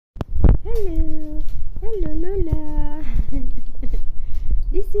Hello. Hello, Lola.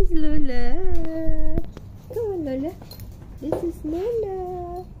 This is Lola. Come on, Lola. This is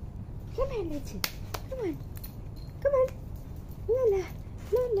Lola. Come on, let's see. Come on. Come on. Lola.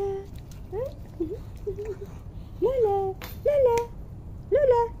 Lola. Huh? Lola. Lola.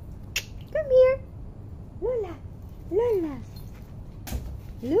 Lola. Come here. Lola. Lola.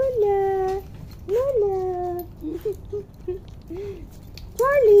 Lola. Lola.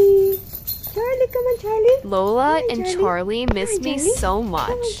 Charlie. Charlie, come on, Charlie. Lola on, and Charlie. Charlie miss me so much.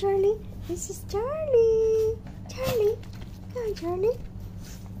 Come on, Charlie. This is Charlie. Charlie. Come on, Charlie.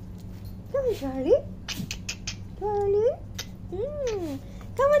 Come on, Charlie. Charlie.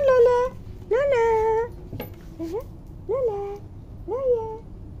 Come on, Lola. Lola. Lola. Lola. Lola.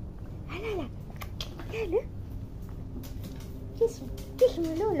 Lola. Lola. Kiss me. Kiss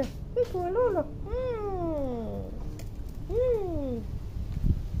me, Lola. Kiss me, Lola.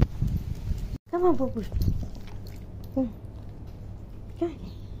 Come on, Boo-Boo.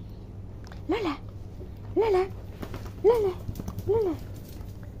 Lola. Lola. Lola. Lola.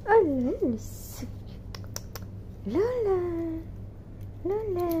 Oh, Lola.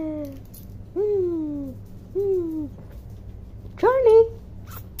 Lola. Charlie.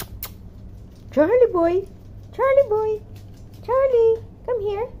 Charlie boy. Charlie boy. Charlie. Come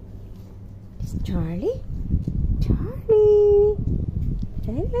here. It's Charlie. Charlie.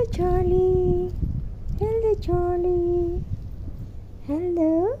 Hello, Charlie. Hello, Charlie.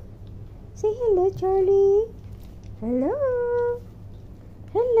 Hello. Say hello, Charlie. Hello.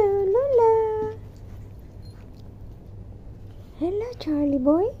 Hello, Lola. Hello, Charlie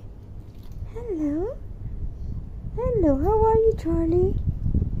boy. Hello. Hello, how are you, Charlie?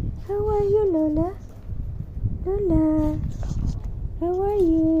 How are you, Lola? Lola. How are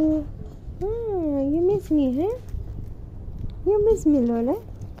you? You miss me, huh? You miss me, Lola?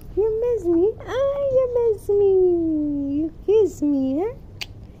 You miss me? You miss me. You kiss me, huh?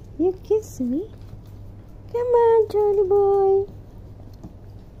 You kiss me? Come on, Charlie boy.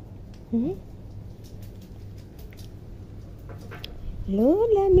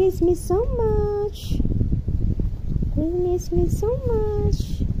 Lola miss me so much. You miss me so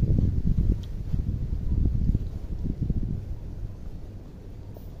much.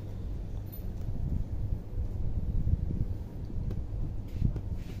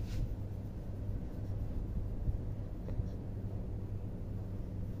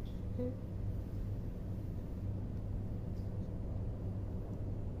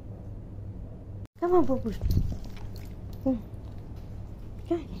 Come on, Boo-Boo.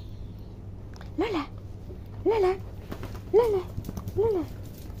 Lola. Lola. Lola. Lola.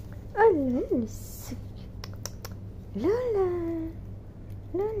 Oh, Lola.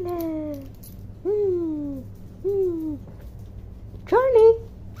 Lola. Charlie.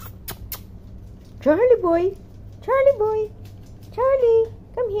 Charlie boy. Charlie boy. Charlie.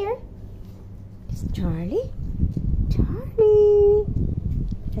 Come here. It's Charlie. Charlie.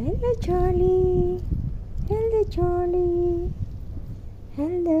 Hello, Charlie. Hello, Charlie.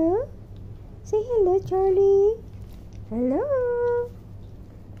 Hello. Say hello, Charlie. Hello.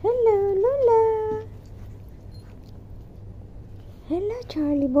 Hello, Lola. Hello,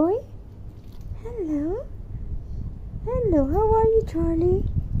 Charlie boy. Hello. Hello, how are you, Charlie?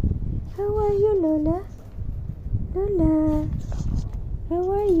 How are you, Lola? Lola.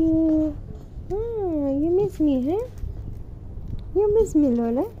 How are you? You miss me, huh? You miss me,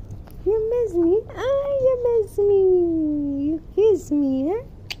 Lola? You miss me? You miss me. You kiss me, huh?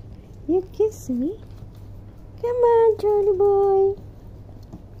 You kiss me? Come on, Charlie boy.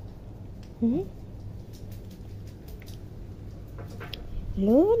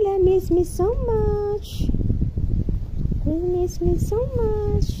 Lola miss me so much. You miss me so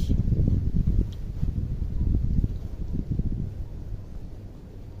much.